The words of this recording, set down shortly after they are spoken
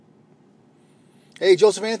Hey,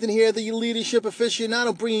 Joseph Anthony here, the Leadership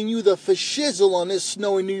Aficionado, bringing you the fashizzle on this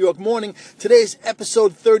snowy New York morning. Today's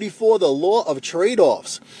episode 34, The Law of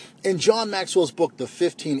Trade-Offs. In John Maxwell's book, The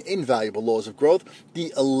 15 Invaluable Laws of Growth,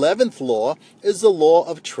 the 11th law is the law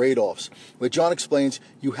of trade-offs, where John explains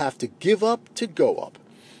you have to give up to go up.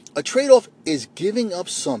 A trade-off is giving up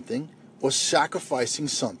something or sacrificing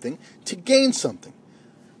something to gain something.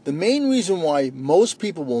 The main reason why most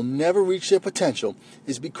people will never reach their potential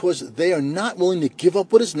is because they are not willing to give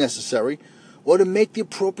up what is necessary or to make the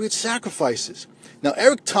appropriate sacrifices. Now,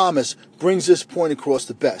 Eric Thomas brings this point across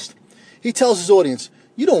the best. He tells his audience,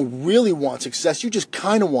 you don't really want success, you just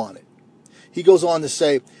kind of want it. He goes on to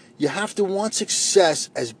say, you have to want success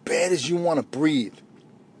as bad as you want to breathe.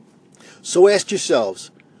 So ask yourselves,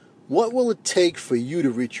 what will it take for you to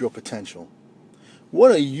reach your potential?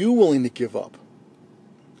 What are you willing to give up?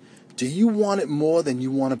 Do you want it more than you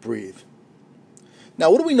want to breathe? Now,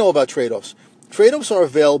 what do we know about trade-offs? Trade-offs are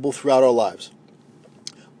available throughout our lives.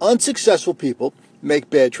 Unsuccessful people make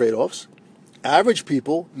bad trade-offs. Average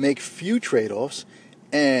people make few trade-offs.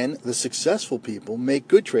 And the successful people make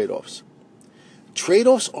good trade-offs.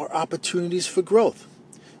 Trade-offs are opportunities for growth.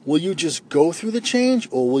 Will you just go through the change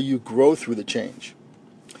or will you grow through the change?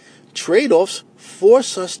 Trade-offs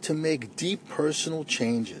force us to make deep personal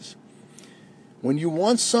changes. When you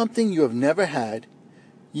want something you have never had,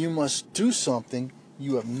 you must do something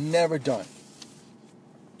you have never done.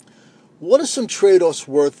 What are some trade-offs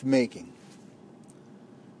worth making?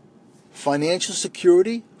 Financial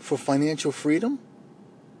security for financial freedom?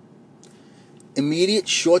 Immediate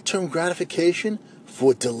short-term gratification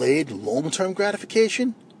for delayed long-term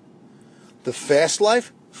gratification? The fast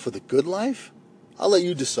life for the good life? I'll let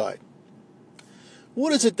you decide.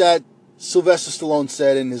 What is it that Sylvester Stallone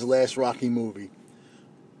said in his last Rocky movie?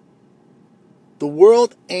 The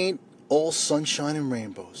world ain't all sunshine and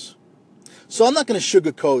rainbows. So I'm not going to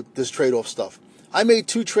sugarcoat this trade-off stuff. I made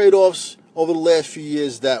 2 trade-offs over the last few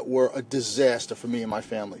years that were a disaster for me and my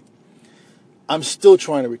family. I'm still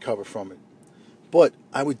trying to recover from it. But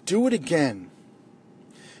I would do it again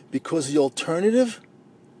because the alternative,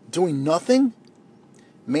 doing nothing,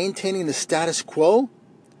 maintaining the status quo,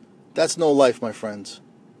 that's no life, my friends.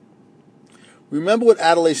 Remember what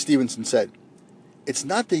Adlai Stevenson said. It's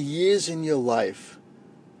not the years in your life,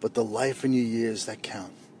 but the life in your years that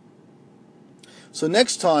count. So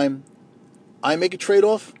next time I make a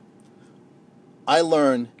trade-off, I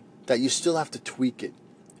learn that you still have to tweak it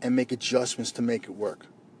and make adjustments to make it work.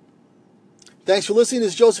 Thanks for listening.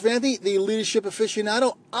 This is Joseph Anthony, the Leadership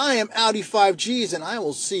Aficionado. I am Audi 5Gs, and I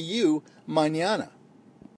will see you mañana.